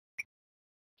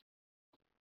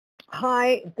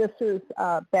Hi, this is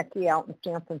Becky out in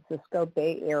San Francisco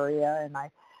Bay Area, and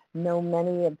I know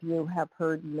many of you have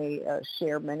heard me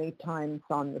share many times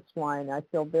on this line. I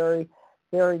feel very,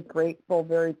 very grateful,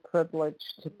 very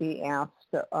privileged to be asked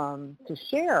to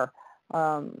share.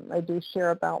 I do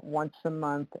share about once a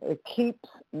month. It keeps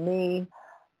me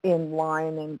in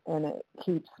line and it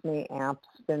keeps me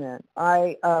abstinent.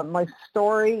 My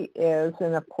story is,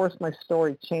 and of course my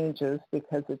story changes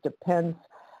because it depends.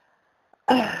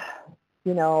 I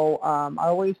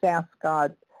always ask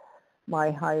God,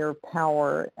 my higher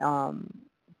power,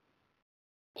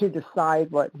 to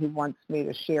decide what he wants me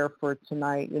to share for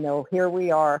tonight. Here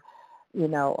we are,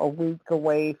 a week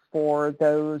away for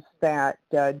those that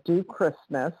do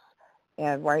Christmas.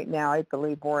 And right now I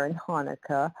believe we're in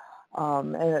Hanukkah.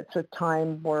 And it's a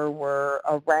time where we're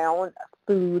around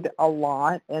food a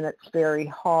lot, and it's very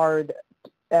hard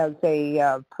as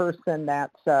a person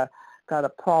that's got a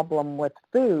problem with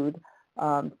food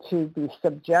to be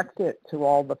subjected to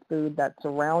all the food that's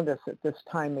around us at this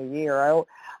time of year.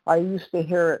 I used to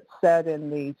hear it said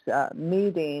in these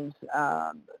meetings,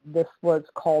 this was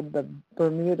called the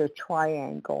Bermuda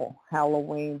Triangle: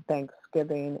 Halloween,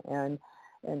 Thanksgiving, and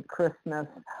Christmas.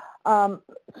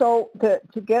 So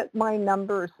to get my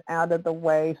numbers out of the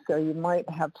way so you might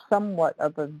have somewhat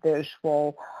of a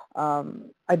visual,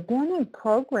 I've been in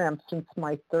program since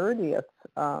my 30th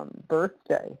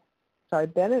birthday. So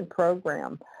I've been in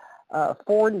program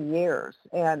 40 years,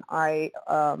 and I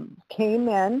came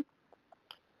in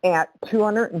at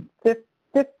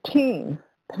 215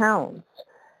 pounds,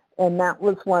 and that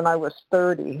was when I was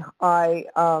 30. I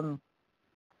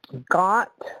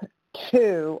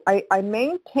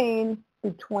maintained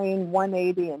between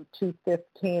 180 and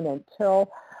 215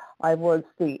 until I was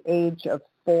the age of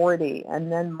 40, and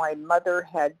then my mother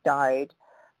had died,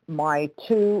 my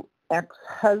two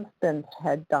ex-husbands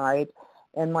had died,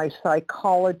 and my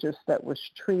psychologist that was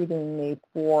treating me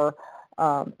for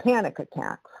panic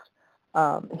attacks,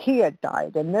 he had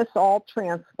died. And this all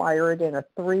transpired in a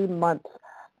 3-month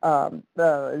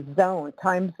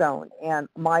time zone, and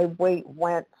my weight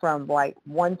went from like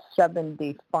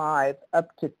 175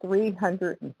 up to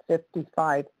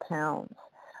 355 pounds.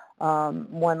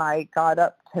 When I got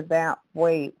up to that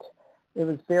weight, it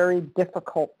was very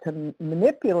difficult to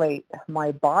manipulate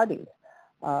my body.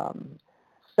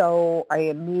 So I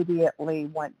immediately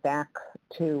went back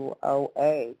to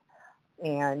OA.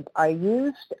 And I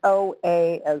used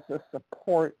OA as a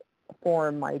support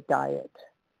for my diet.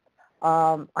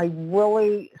 I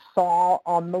really saw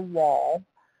on the wall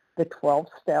the 12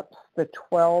 steps, the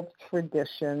 12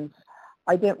 traditions.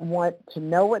 I didn't want to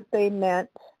know what they meant.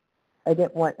 I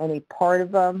didn't want any part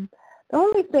of them. The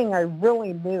only thing I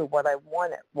really knew what I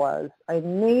wanted was I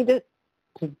needed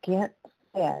to get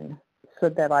thin so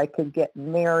that I could get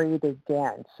married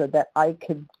again, so that I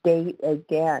could date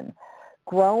again.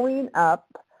 Growing up,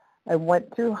 I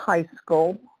went through high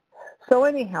school. So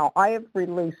anyhow, I have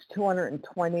released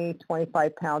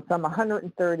 25 pounds. I'm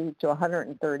 130 to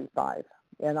 135,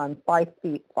 and I'm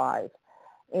 5'5".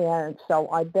 And so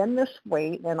I've been this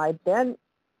weight, and I've been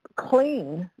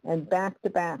clean and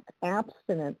back-to-back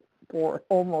abstinent for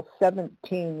almost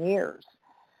 17 years.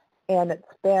 And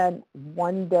it's been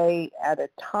one day at a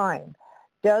time.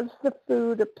 Does the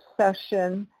food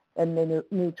obsession and the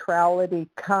neutrality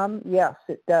come? Yes,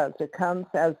 it does. It comes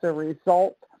as a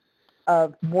result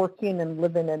of working and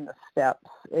living in the steps.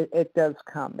 It does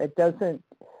come. It doesn't.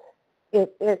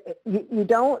 You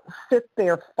don't sit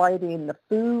there fighting the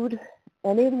food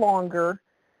any longer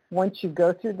once you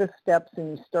go through the steps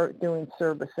and you start doing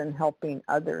service and helping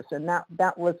others. And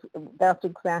that's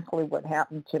exactly what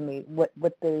happened to me. What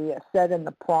they said in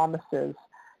the promises,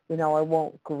 I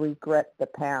won't regret the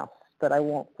past, but I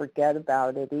won't forget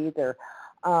about it either.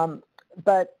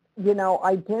 But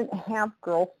I didn't have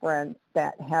girlfriends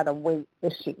that had a weight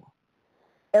issue.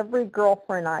 Every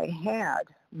girlfriend I had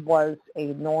was a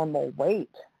normal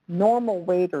weight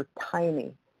or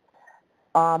tiny.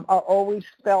 I always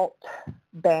felt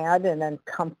bad and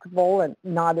uncomfortable and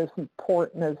not as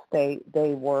important as they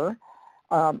were.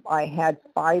 I had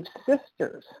 5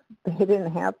 sisters. They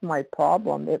didn't have my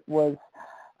problem. It was,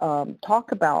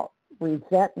 talk about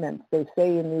resentments. They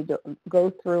say you need to go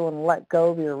through and let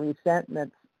go of your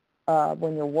resentments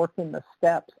when you're working the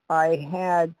steps. I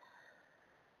had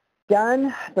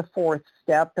done the 4th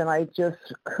step, and I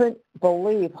just couldn't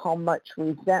believe how much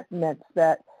resentments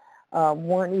that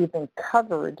weren't even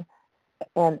covered,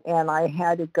 and I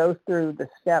had to go through the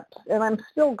steps, and I'm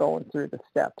still going through the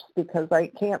steps because I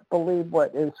can't believe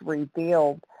what is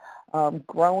revealed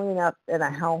growing up in a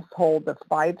household of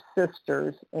 5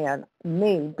 sisters and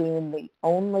me being the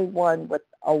only one with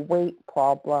a weight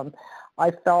problem,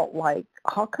 I felt like,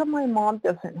 how come my mom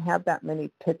doesn't have that many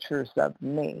pictures of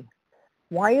me?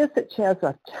 Why is it she has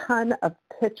a ton of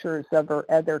pictures of her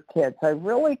other kids? I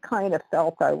really kind of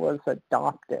felt I was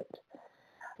adopted.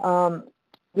 I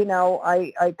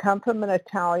come from an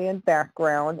Italian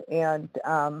background, and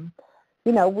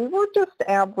we were just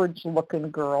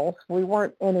average-looking girls. We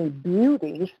weren't any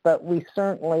beauties, but we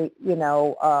certainly,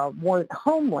 weren't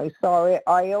homely. So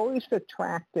I always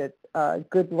attracted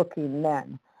good-looking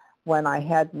men when I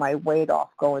had my weight off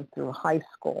going through high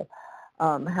school.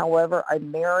 However, I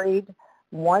married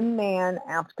one man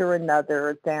after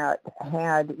another that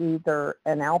had either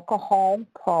an alcohol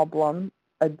problem,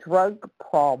 a drug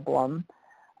problem,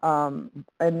 and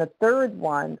the third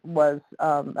one was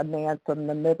a man from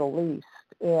the Middle East.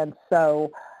 And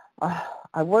so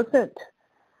I wasn't,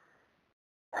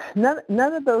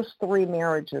 none of those 3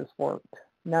 marriages worked.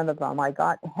 None of them. I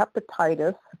got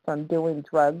hepatitis from doing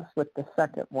drugs with the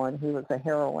second one. He was a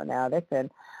heroin addict,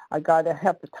 and I got a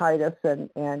hepatitis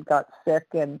and got sick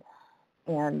and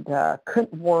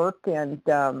couldn't work and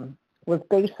was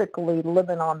basically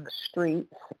living on the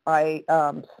streets. I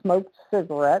smoked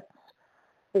cigarettes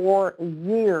for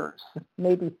years,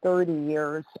 maybe 30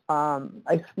 years.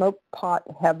 I smoked pot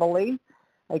heavily.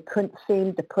 I couldn't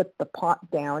seem to put the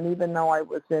pot down, even though I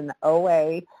was in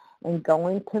OA and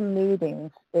going to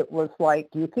meetings. It was like,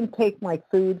 you can take my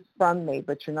food from me,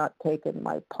 but you're not taking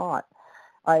my pot.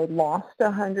 I lost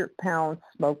 100 pounds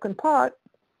smoking pot.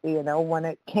 When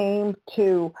it came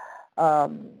to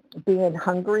being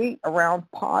hungry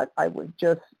around pot, I would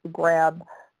just grab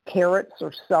carrots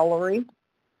or celery,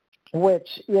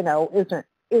 which,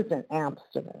 isn't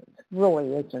abstinence,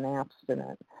 really isn't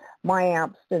abstinence. My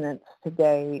abstinence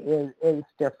today is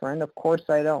different. Of course,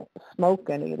 I don't smoke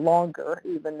any longer,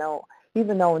 even though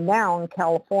now in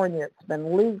California it's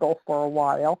been legal for a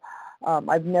while.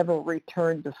 I've never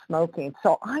returned to smoking.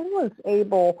 So I was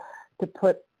able to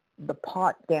put the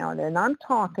pot down, and I'm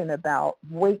talking about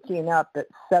waking up at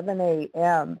 7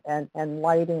 a.m. and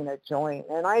lighting a joint.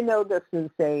 And I know this is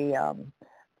a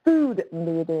food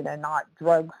meeting and not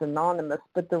Drugs Anonymous,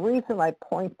 but the reason I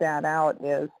point that out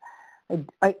is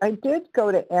I did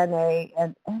go to NA,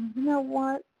 and you know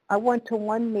what? I went to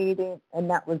one meeting, and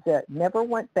that was it. Never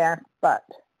went back, but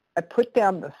I put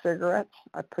down the cigarettes.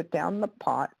 I put down the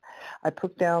pot. I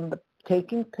put down the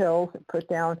taking pills. I put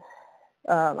down,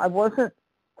 I wasn't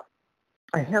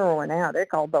a heroin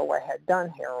addict, although I had done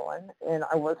heroin, and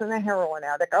I wasn't a heroin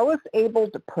addict. I was able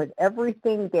to put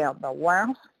everything down. The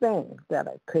last thing that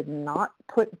I could not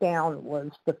put down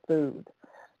was the food.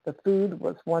 The food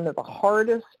was one of the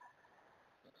hardest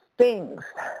things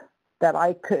that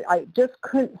I just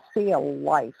couldn't see a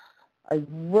life. I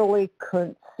really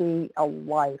couldn't see a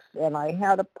life, and I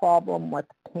had a problem with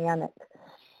panic.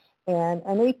 And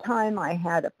anytime I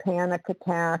had a panic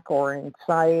attack or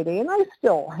anxiety, and I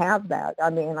still have that,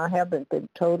 I mean, I haven't been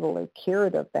totally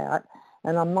cured of that,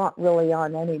 and I'm not really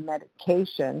on any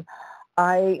medication,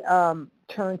 I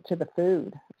turned to the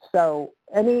food. So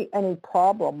any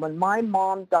problem, when my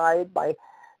mom died, my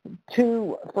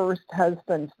 2 first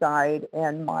husbands died,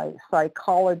 and my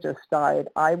psychologist died,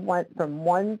 I went from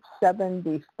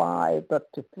 175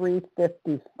 up to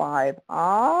 355,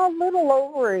 a little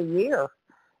over a year.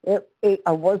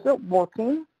 I wasn't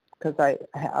working because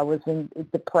I was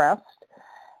depressed,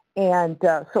 and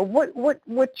so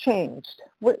what changed?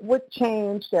 What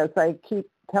changed, as I keep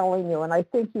telling you, and I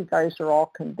think you guys are all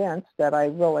convinced that I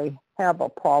really have a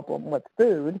problem with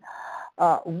food.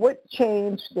 What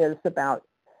changed is about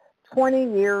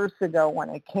 20 years ago when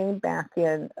I came back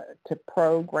in to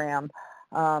program,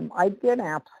 I did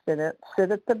abstinent,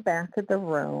 sit at the back of the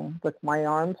room with my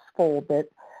arms folded.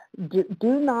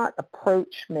 Do not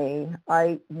approach me.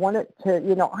 I wanted to,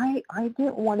 I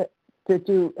didn't want it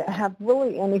to have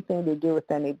really anything to do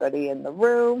with anybody in the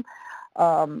room.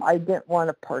 I didn't want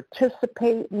to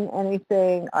participate in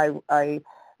anything. It's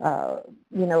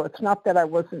not that I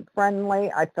wasn't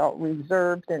friendly. I felt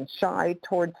reserved and shy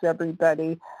towards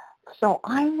everybody. So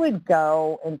I would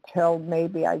go until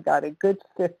maybe I got a good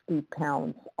 50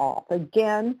 pounds off.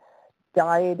 Again,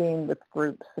 dieting with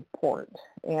group support.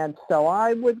 And so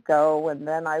I would go, and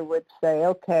then I would say,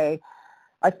 okay,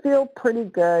 I feel pretty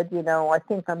good. I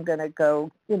think I'm going to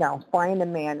go, find a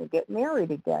man and get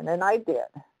married again. And I did.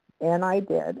 And I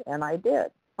did. And I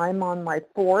did. I'm on my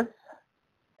 4th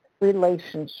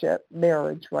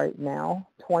marriage right now,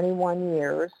 21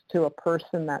 years, to a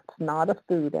person that's not a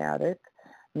food addict,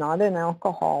 not an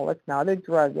alcoholic, not a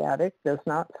drug addict, does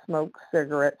not smoke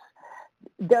cigarettes,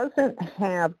 doesn't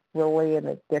have really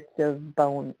an addictive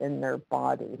bone in their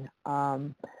body.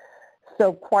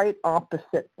 So quite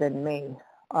opposite than me.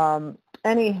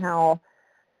 Anyhow,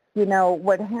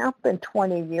 what happened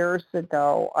 20 years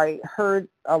ago, I heard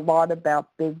a lot about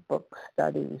big book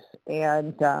studies,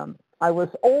 and I was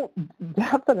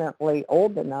definitely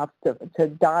old enough to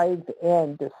dive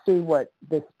in to see what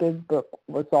this big book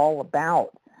was all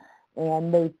about.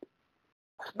 And the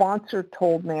sponsor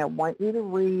told me, I want you to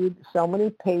read so many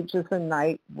pages a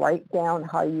night, write down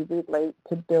how you relate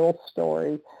to Bill's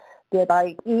story. Did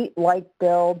I eat like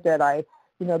Bill? Did I,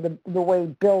 the way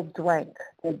Bill drank?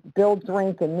 Did Bill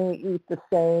drink and me eat the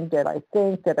same? Did I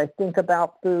think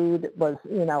about food? Was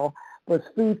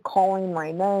food calling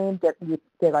my name?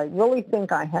 Did I really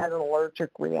think I had an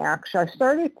allergic reaction? I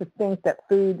started to think that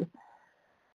food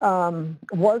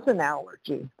was an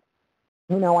allergy.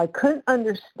 I couldn't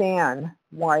understand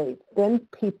why thin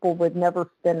people would never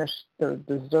finish their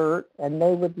dessert, and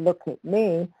they would look at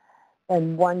me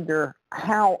and wonder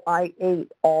how I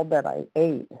ate all that I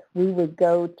ate. We would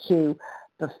go to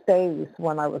buffets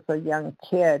when I was a young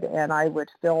kid, and I would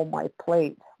fill my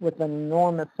plate with an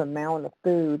enormous amount of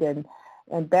food.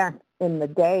 And back in the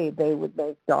day, they would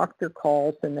make doctor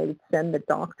calls, and they'd send the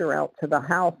doctor out to the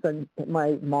house, and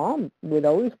my mom would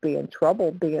always be in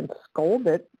trouble being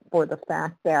scolded for the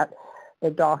fact that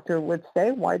the doctor would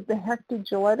say, why the heck did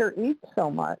you let her eat so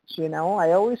much?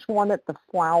 I always wanted the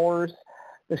flowers,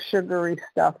 the sugary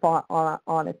stuff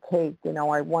on a cake.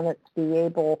 I wanted to be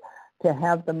able to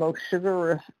have the most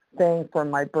sugarish thing for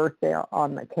my birthday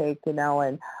on the cake,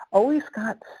 and always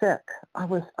got sick. I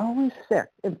was always sick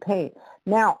in pain.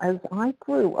 Now, as I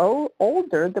grew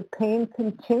older, the pain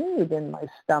continued in my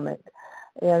stomach.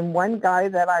 And one guy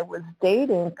that I was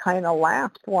dating kind of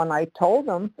laughed when I told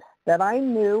him that I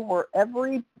knew where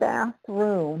every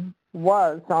bathroom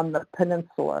was on the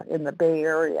peninsula in the Bay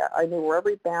Area. I knew where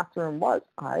every bathroom was.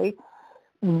 I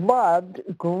loved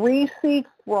greasy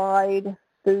fried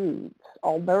foods.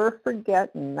 I'll never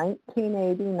forget in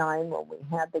 1989 when we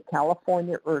had the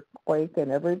California earthquake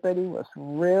and everybody was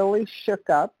really shook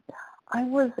up. I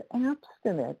was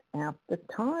abstinent at the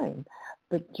time.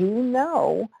 But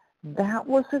that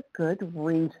was a good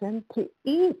reason to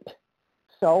eat.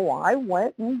 So I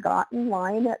went and got in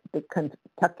line at the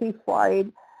Kentucky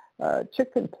Fried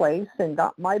Chicken place and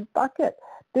got my bucket.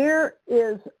 There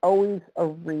is always a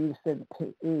reason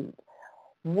to eat.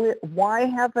 Why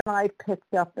haven't I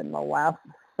picked up in the last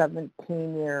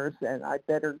 17 years, and I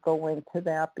better go into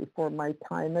that before my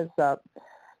time is up,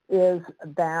 is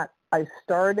that I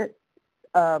started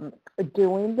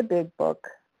doing the big book,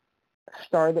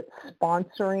 started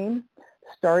sponsoring,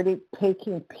 started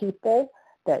taking people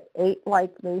that ate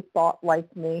like me, thought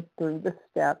like me through the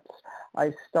steps.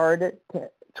 I started to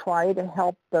try to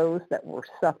help those that were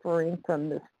suffering from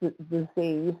this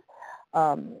disease.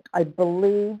 I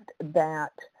believed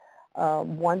that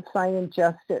once I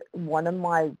ingested one of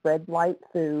my red light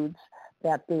foods,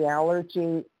 that the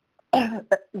allergy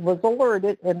was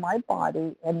alerted in my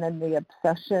body, and then the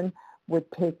obsession would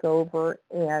take over,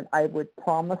 and I would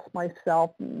promise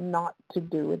myself not to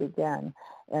do it again,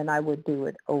 and I would do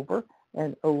it over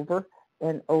and over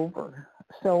and over.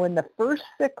 So in the first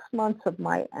 6 months of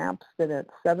my abstinence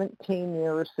 17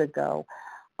 years ago,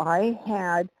 I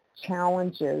had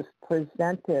challenges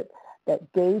presented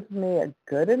that gave me a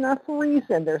good enough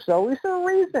reason. There's always a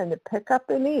reason to pick up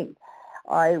and eat.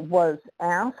 I was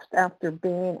asked after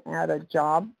being at a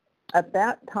job. At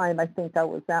that time, I think I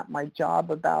was at my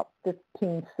job about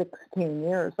 15, 16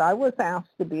 years. I was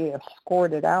asked to be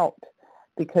escorted out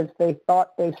because they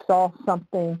thought they saw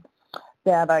something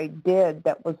that I did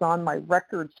that was on my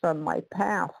records from my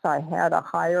past. I had to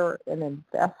hire an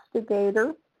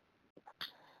investigator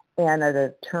and an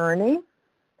attorney,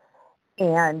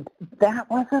 and that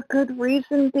was a good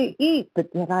reason to eat.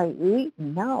 But did I eat?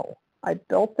 No. I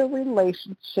built a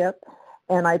relationship,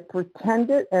 and I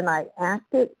pretended and I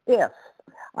acted if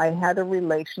I had a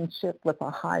relationship with a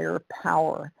higher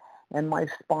power. And my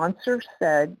sponsor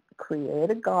said, create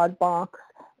a God box,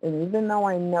 and even though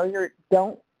I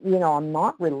know I'm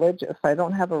not religious, I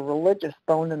don't have a religious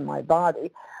bone in my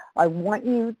body, I want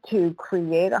you to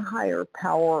create a higher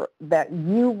power that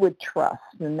you would trust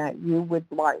and that you would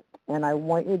like. And I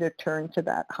want you to turn to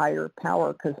that higher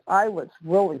power, because I was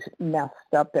really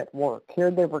messed up at work.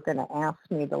 Here they were going to ask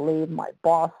me to leave. My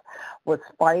boss was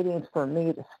fighting for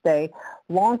me to stay.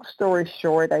 Long story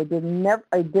short, I did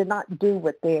not do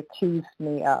what they accused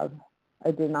me of.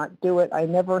 I did not do it. I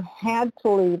never had to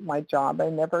leave my job. I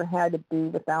never had to be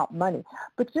without money.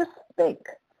 But just think,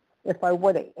 if I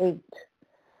would have ate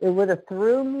It would have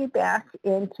threw me back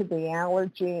into the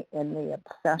allergy and the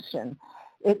obsession.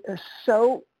 It is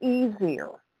so easier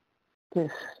to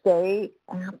stay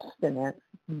abstinent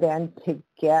than to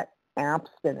get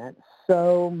abstinent.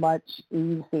 So much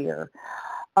easier.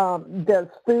 Does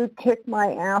food kick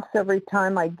my ass every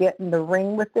time I get in the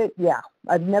ring with it? Yeah.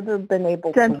 I've never been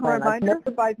able to win. I've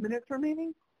never 5 minutes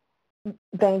remaining.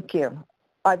 Thank you.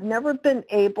 I've never been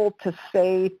able to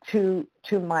say to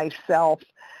myself,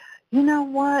 you know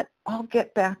what, I'll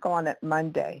get back on it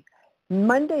Monday.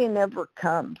 Monday never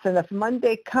comes. And if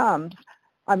Monday comes,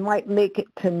 I might make it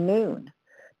to noon.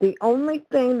 The only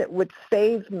thing that would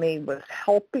save me was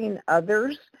helping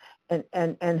others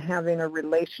and having a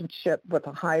relationship with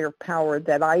a higher power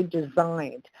that I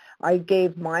designed. I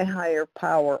gave my higher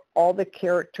power all the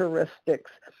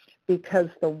characteristics because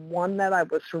the one that I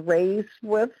was raised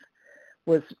with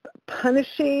was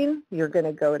punishing. You're going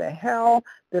to go to hell.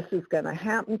 This is going to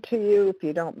happen to you if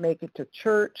you don't make it to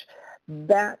church.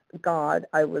 That God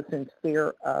I was in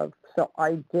fear of. So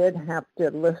I did have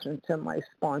to listen to my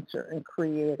sponsor and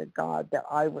create a God that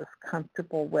I was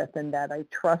comfortable with and that I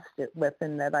trusted with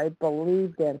and that I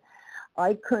believed in.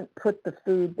 I couldn't put the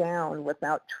food down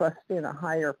without trusting a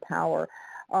higher power.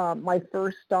 My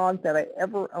first dog that I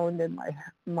ever owned in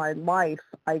my life,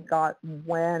 I got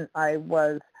when I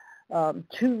was 2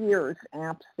 years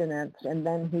abstinence, and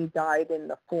then he died in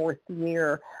the 4th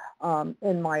year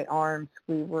in my arms.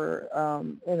 We were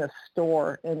in a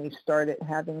store, and he started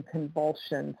having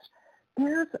convulsions.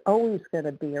 There's always going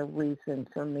to be a reason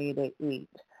for me to eat.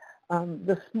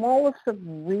 The smallest of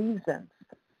reasons.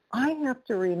 I have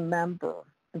to remember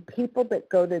the people that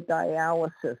go to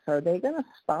dialysis, are they going to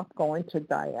stop going to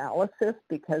dialysis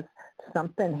because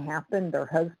something happened? Their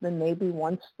husband maybe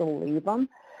wants to leave them.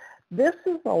 This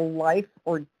is a life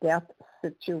or death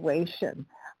situation.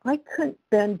 I couldn't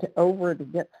bend over to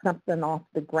get something off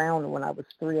the ground when I was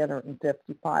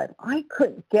 355. I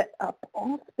couldn't get up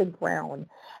off the ground.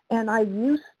 And I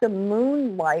used to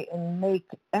moonlight and make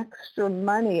extra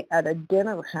money at a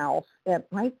dinner house, and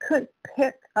I couldn't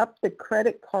pick up the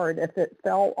credit card if it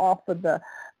fell off of the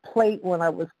plate when I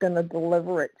was going to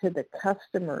deliver it to the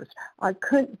customers. I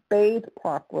couldn't bathe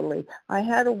properly. I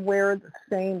had to wear the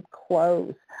same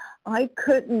clothes. I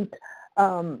couldn't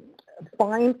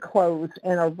find clothes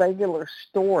in a regular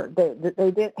store.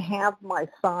 They didn't have my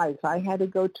size. I had to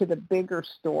go to the bigger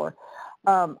store.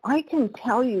 I can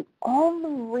tell you all the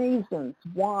reasons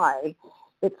why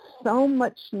it's so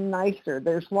much nicer.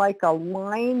 There's like a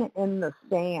line in the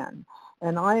sand,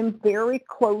 and I'm very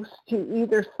close to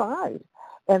either side,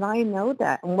 and I know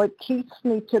that. And what keeps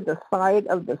me to the side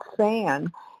of the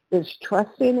sand is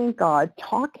trusting in God,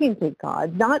 talking to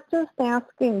God, not just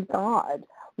asking God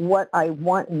what I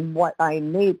want and what I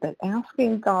need, but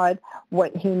asking God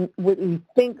what he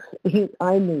thinks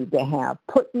I need to have.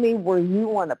 Put me where you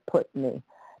want to put me.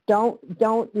 Don't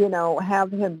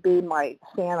have him be my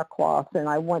Santa Claus and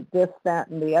I want this, that,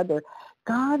 and the other.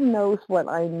 God knows what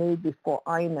I need before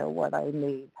I know what I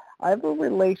need. I have a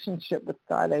relationship with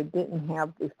God I didn't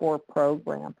have before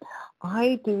program.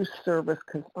 I do service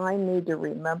because I need to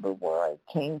remember where I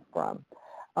came from.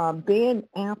 Being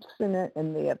abstinent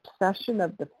and the obsession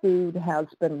of the food has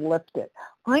been lifted.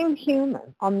 I'm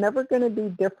human. I'm never going to be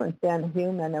different than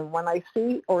human. And when I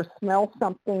see or smell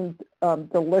something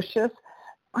delicious,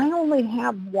 I only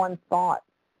have one thought.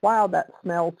 Wow, that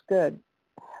smells good.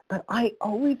 But I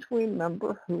always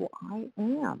remember who I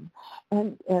am.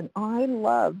 And I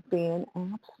love being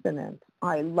abstinent.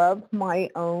 I love my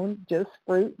own, just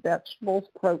fruit, vegetables,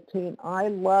 protein. I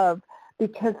love,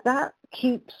 because that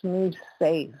keeps me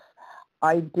safe.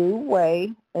 I do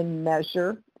weigh and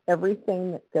measure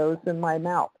everything that goes in my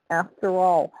mouth. After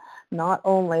all, not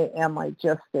only am I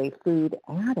just a food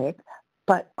addict,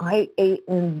 but I ate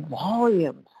in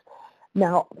volumes.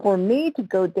 Now, for me to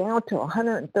go down to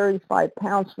 135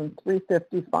 pounds from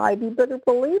 355, you better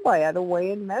believe I had to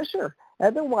weigh and measure.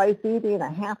 Otherwise, eating a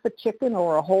half a chicken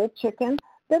or a whole chicken,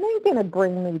 that ain't going to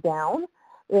bring me down.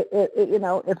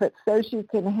 If it says you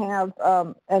can have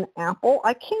an apple,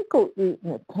 I can't go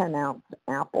eating a 10-ounce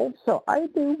apple. So I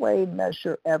do weigh and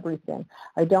measure everything.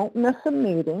 I don't miss a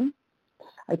meeting.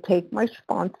 I take my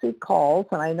sponsee calls,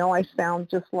 and I know I sound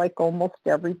just like almost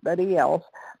everybody else,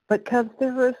 because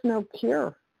there is no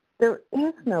cure. There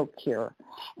is no cure.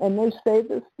 And they say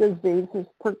this disease is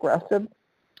progressive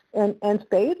and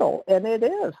fatal, and it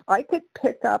is. I could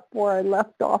pick up where I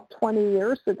left off 20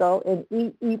 years ago and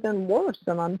eat even worse,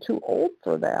 and I'm too old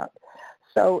for that.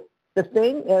 So The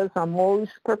thing is, I'm always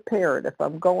prepared. If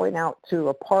I'm going out to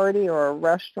a party or a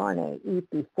restaurant, I eat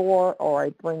before, or I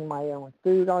bring my own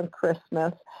food on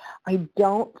Christmas. I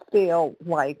don't feel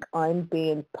like I'm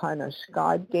being punished.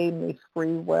 God gave me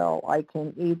free will. I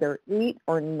can either eat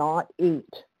or not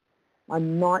eat.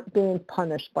 I'm not being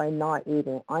punished by not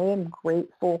eating. I am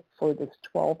grateful for this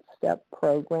 12-step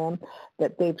program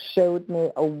that they've showed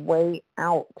me a way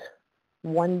out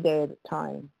one day at a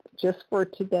time. Just for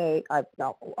today, I've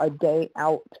got a day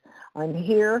out. I'm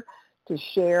here to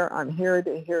share. I'm here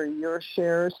to hear your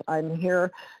shares. I'm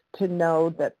here to know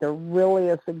that there really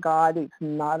is a God. He's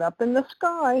not up in the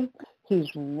sky. He's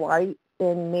right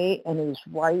in me, and he's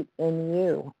right in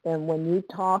you. And when you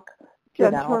talk,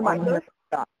 I'm here.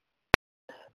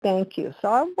 Thank you. So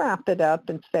I'll wrap it up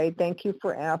and say thank you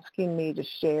for asking me to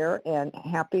share, and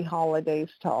happy holidays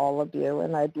to all of you.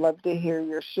 And I'd love to hear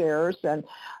your shares. And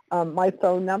my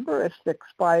phone number is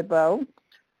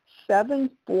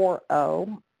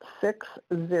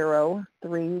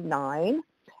 650-740-6039.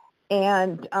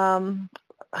 And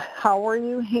how are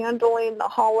you handling the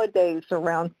holidays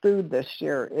around food this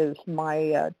year is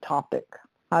my topic.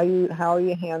 How are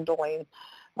you handling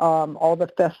all the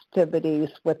festivities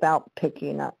without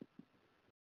picking up